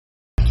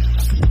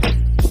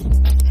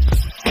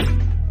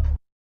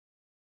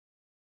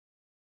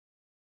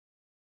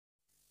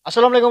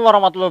Assalamualaikum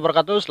warahmatullahi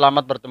wabarakatuh.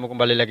 Selamat bertemu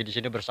kembali lagi di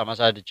sini bersama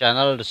saya di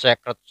channel The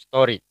Secret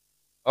Story.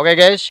 Oke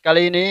guys,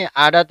 kali ini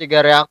ada 3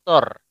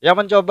 reaktor yang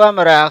mencoba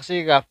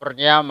mereaksi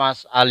covernya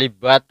Mas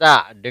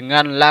Alipbata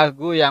dengan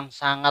lagu yang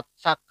sangat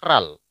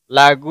sakral,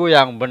 lagu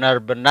yang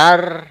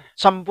benar-benar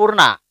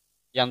sempurna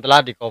yang telah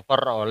di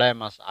cover oleh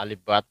Mas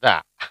Alipbata.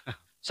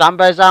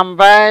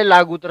 Sampai-sampai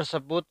lagu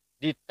tersebut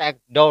di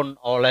take down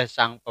oleh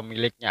sang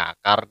pemiliknya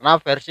karena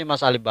versi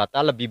Mas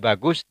Alipbata lebih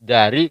bagus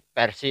dari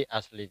versi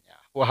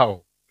aslinya.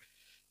 Wow.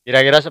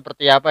 Kira-kira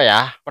seperti apa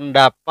ya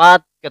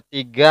pendapat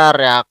ketiga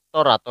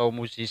reaktor atau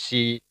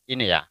musisi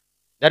ini ya?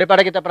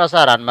 Daripada kita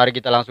penasaran, mari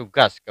kita langsung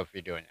gas ke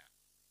videonya.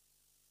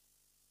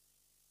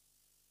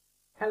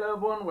 Hello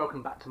everyone,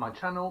 welcome back to my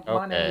channel.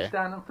 My name is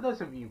Dan, and for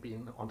those of you who've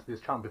been onto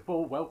this channel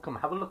before, welcome.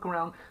 Have a look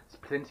around.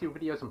 There's plenty of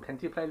videos and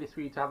plenty of playlists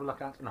for you to have a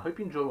look at, and I hope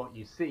you enjoy what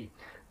you see.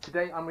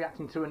 Today I'm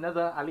reacting to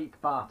another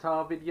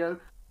Alipbata video.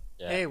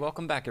 Hey,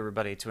 welcome back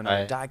everybody to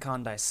another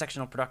Daikon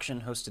dissectional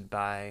production hosted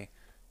by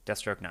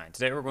Deathstroke9.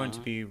 Today we're going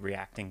to be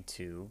reacting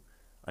to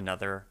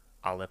another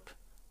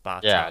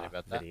Alipbata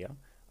video.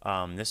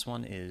 This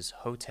one is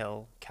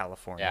Hotel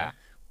California.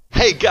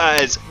 Hey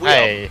guys, we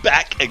are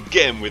back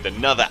again with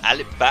another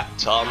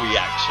Alipbata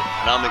reaction,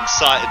 and I'm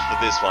excited for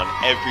this one.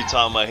 Every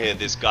time I hear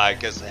this guy,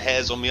 it gets the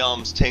hairs on my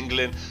arms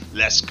tingling.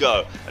 Let's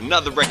go.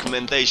 Another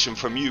recommendation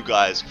from you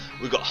guys.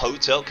 We got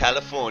Hotel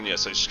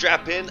California, so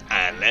strap in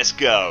and let's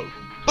go.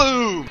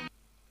 Boom!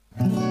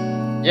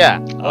 Yeah,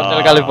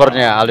 Hotel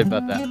California,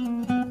 Alipbata.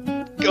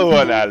 Go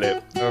on,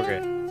 Alip. Okay.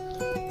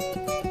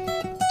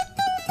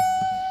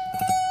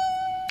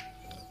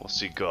 What's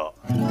he got?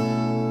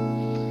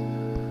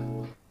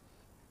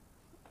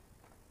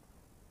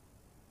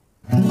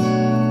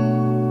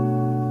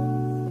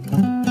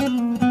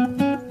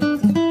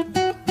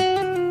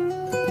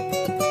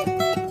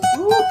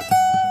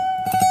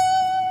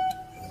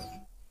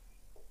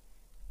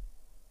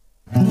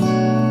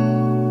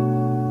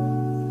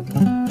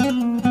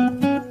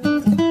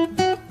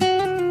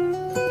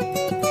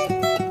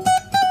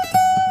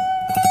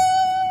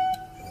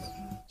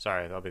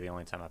 Sorry, that'll be the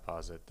only time I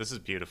pause it. This is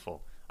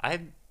beautiful.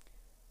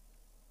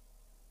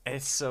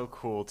 It's so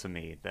cool to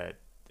me that,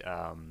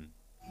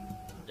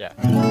 yeah.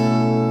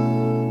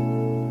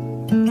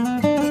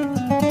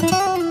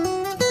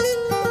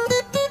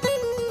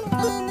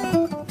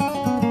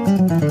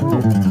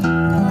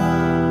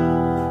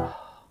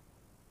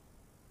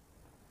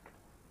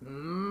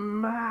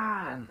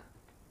 Man,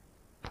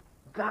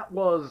 that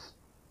was...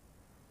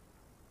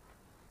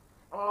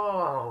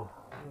 Oh,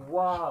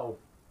 wow.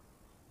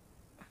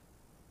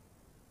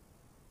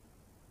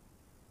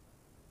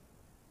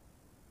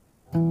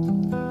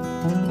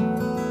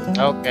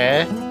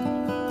 Oke.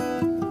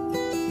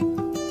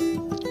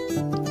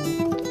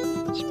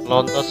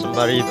 Pelontos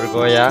sembari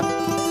bergoyang.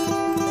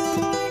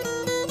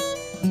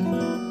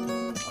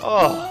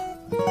 Oh,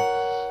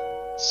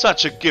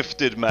 such a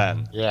gifted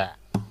man. Yeah.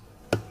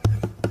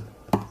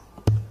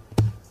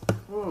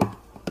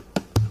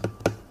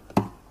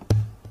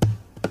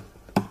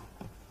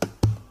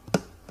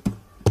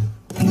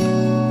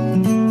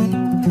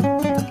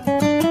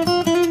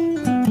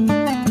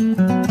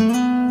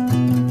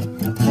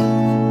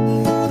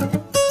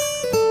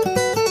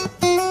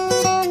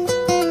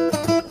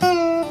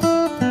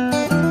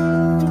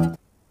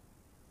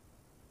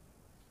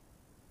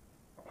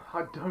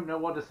 I don't know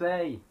what to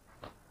say.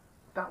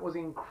 That was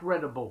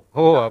incredible.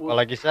 Oh, that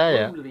apalagi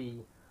saya.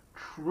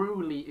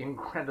 Truly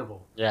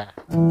incredible. Yeah.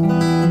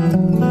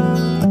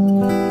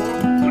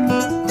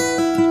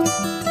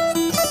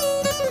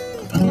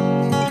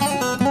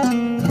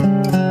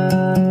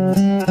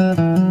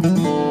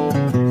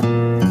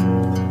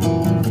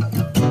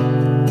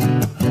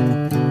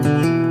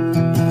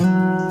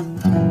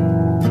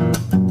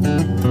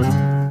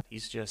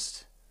 he's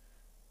just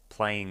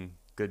playing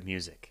good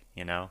music,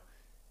 you know?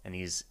 And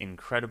he's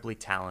incredibly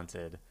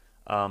talented.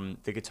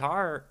 The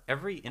guitar,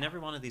 in every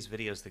one of these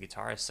videos, the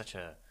guitar has such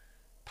a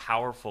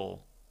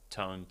powerful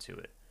tone to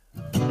it.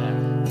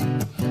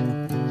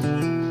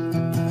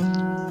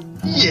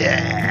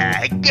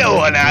 Yeah, go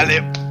on,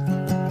 Alip.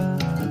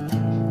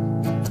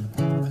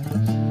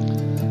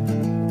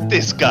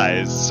 This guy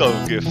is so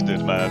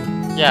gifted,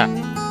 man. Yeah.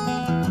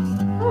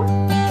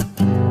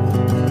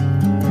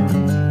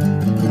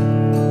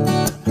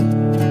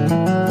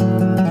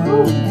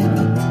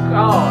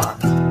 God.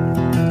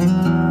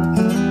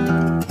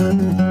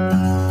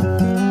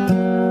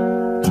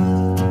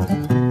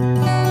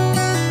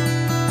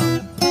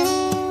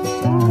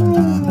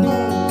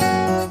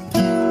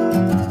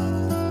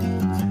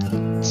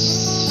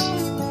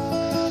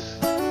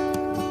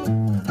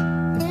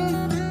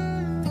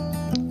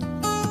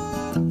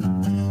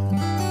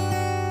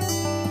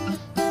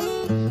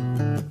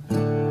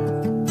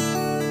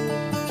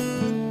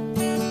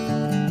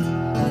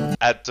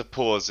 Had to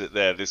pause it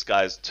there. This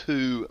guy's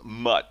too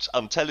much.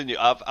 I'm telling you,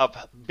 I've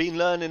been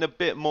learning a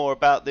bit more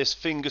about this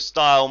finger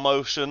style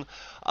motion,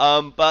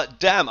 but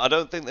damn, I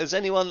don't think there's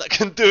anyone that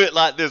can do it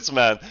like this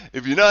man.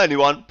 If you know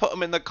anyone, put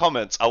them in the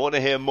comments. I want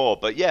to hear more.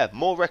 But yeah,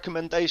 more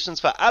recommendations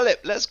for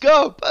Alip. Let's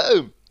go.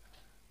 Boom.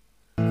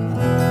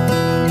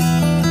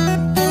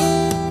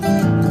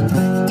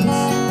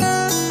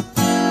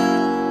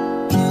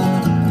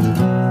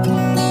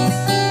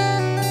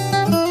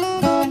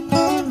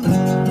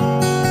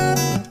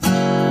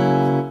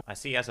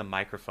 he has a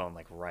microphone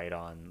like right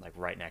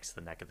next to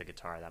the neck of the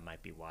guitar. That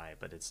might be why,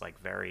 but it's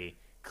like very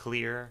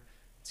clear,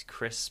 it's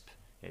crisp,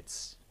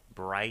 it's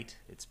bright,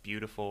 it's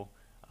beautiful,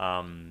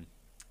 and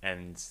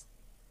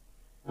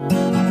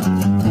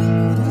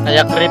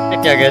kayak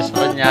kritik ya guys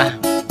renyah.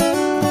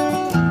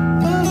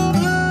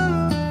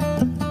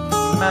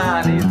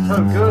 Man, it's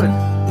so good.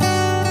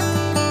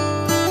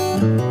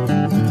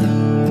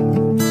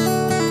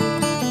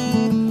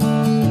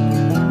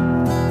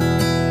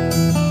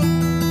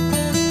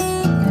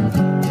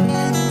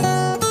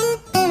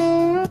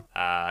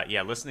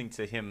 Yeah, listening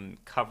to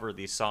him cover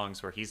these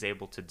songs where he's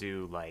able to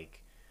do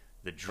like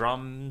the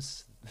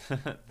drums,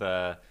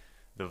 the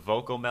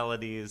vocal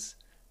melodies,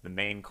 the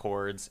main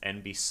chords,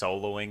 and be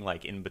soloing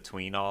like in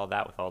between all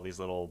that with all these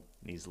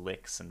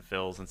licks and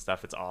fills and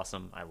stuff. It's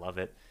awesome. I love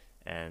it.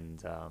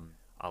 And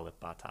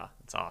Alipbata,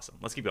 it's awesome.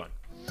 Let's keep going.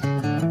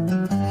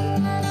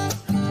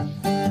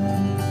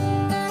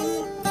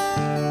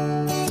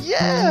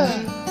 Yeah,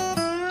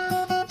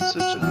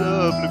 such a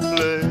lovely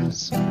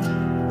place.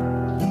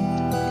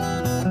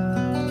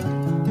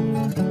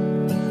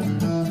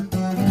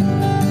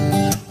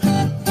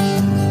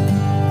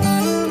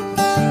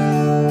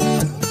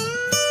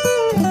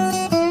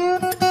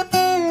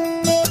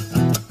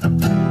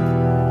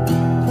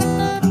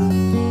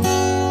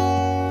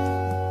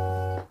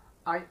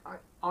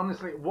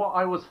 Honestly, what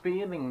I was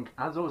feeling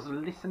as I was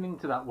listening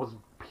to that was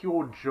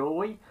pure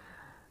joy.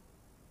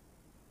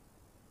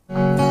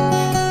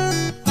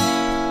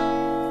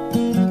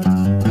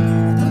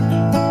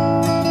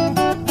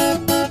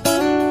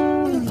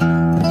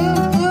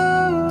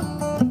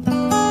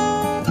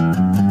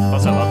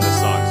 Plus, I love this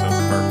song, so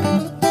it's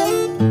perfect.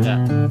 Yeah.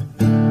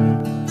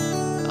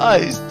 Oh,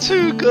 he's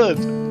too good.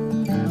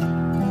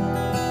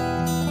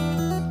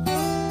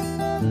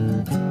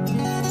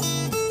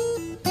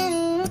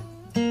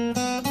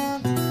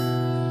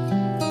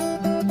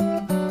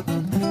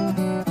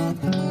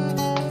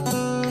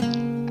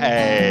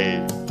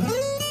 Hey.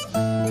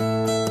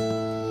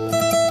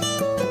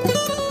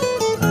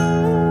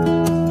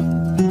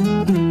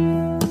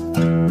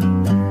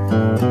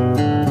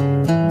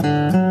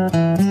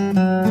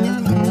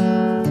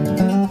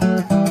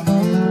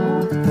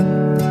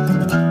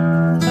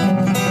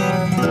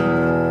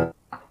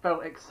 I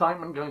felt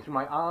excitement going through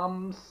my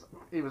arms.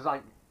 It was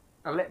like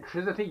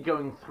electricity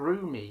going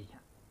through me.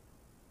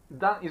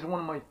 That is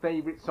one of my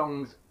favourite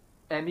songs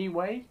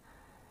anyway,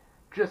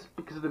 just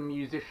because of the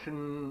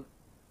musicianship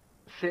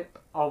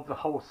of the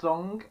whole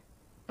song.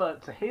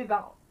 But to hear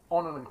that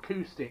on an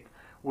acoustic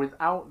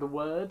without the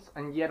words,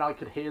 and yet I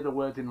could hear the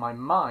words in my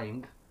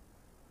mind.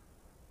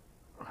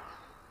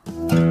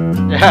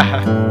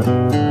 Yeah.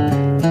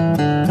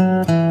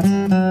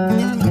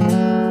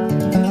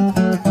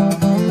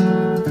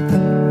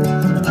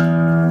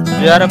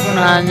 Biarpun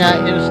hanya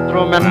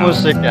instrumen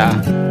musik ya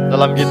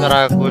dalam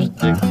gitar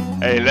akustik.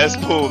 Hey, let's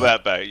pull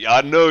that back.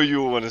 I know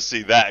you want to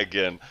see that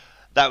again.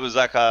 That was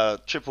like a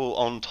triple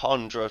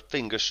entendre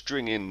finger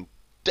stringing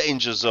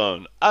danger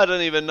zone. I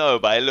don't even know,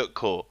 but it looked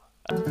cool.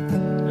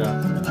 Ya.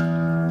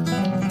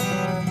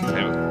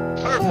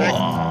 Perfect.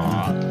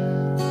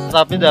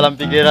 Tapi dalam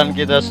pikiran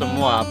kita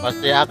semua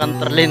pasti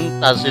akan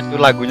terlintas itu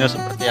lagunya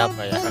seperti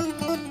apa ya.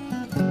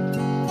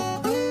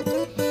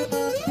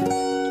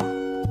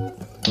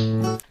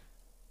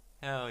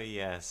 Hell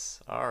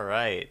yes. All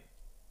right.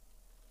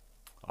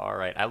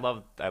 I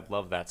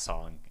love that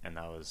song, and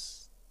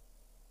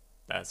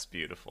that's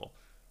beautiful.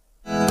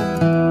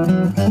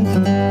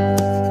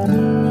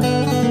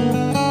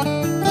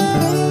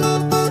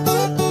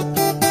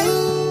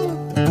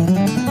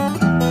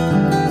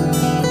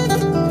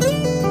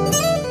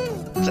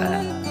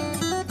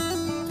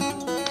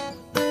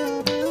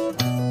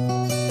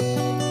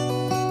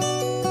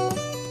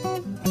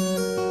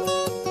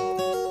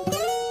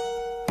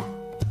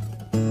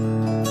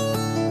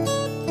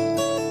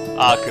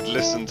 I could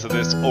listen to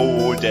this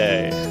all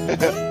day.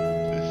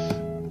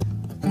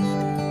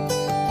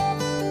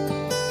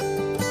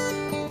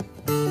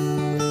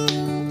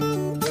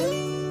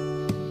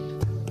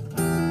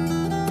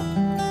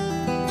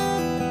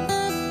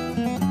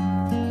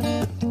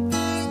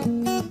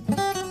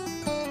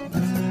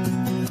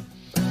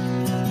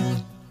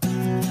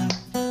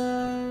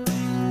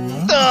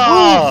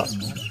 Oh,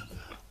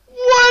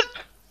 what?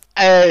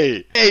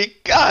 Hey,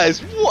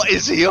 guys, what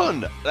is he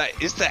on? Like,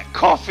 is that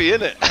coffee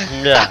in it?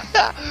 Yeah.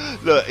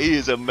 Look, he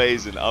is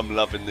amazing. I'm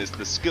loving this.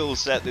 The skill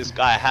set this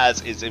guy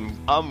has is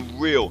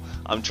unreal.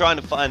 I'm trying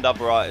to find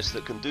other artists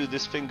that can do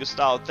this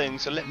fingerstyle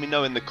thing, so let me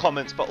know in the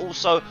comments, but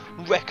also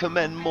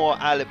recommend more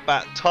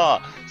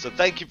Alipbata. So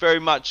thank you very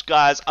much,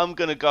 guys. I'm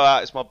gonna go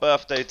out. It's my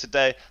birthday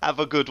today.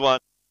 Have a good one.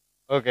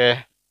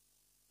 Oke.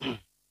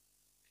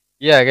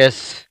 Ya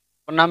guys,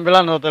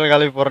 penampilan Hotel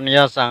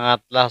California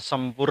sangatlah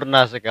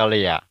sempurna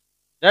sekali ya.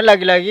 Dan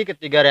lagi-lagi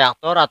ketiga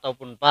reaktor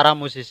ataupun para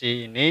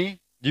musisi ini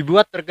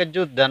dibuat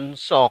terkejut dan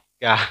shock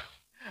ya.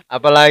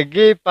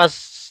 Apalagi pas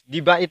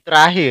di bait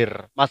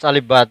terakhir Mas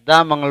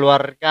Alipbata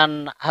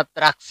mengeluarkan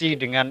atraksi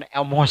dengan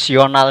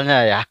emosionalnya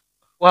ya.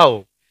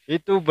 Wow,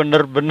 itu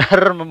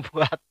benar-benar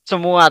membuat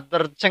semua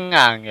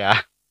tercengang ya.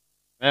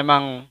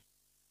 memang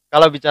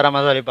kalau bicara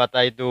Mas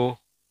Alipbata itu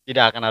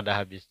tidak akan ada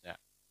habisnya.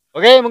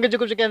 Oke, mungkin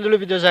cukup sekian dulu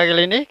video saya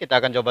kali ini. Kita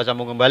akan coba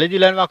sambung kembali di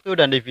lain waktu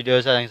dan di video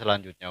saya yang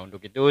selanjutnya.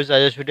 Untuk itu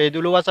saya sudahi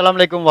dulu.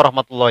 Wassalamualaikum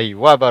warahmatullahi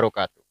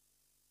wabarakatuh.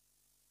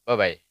 Bye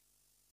bye.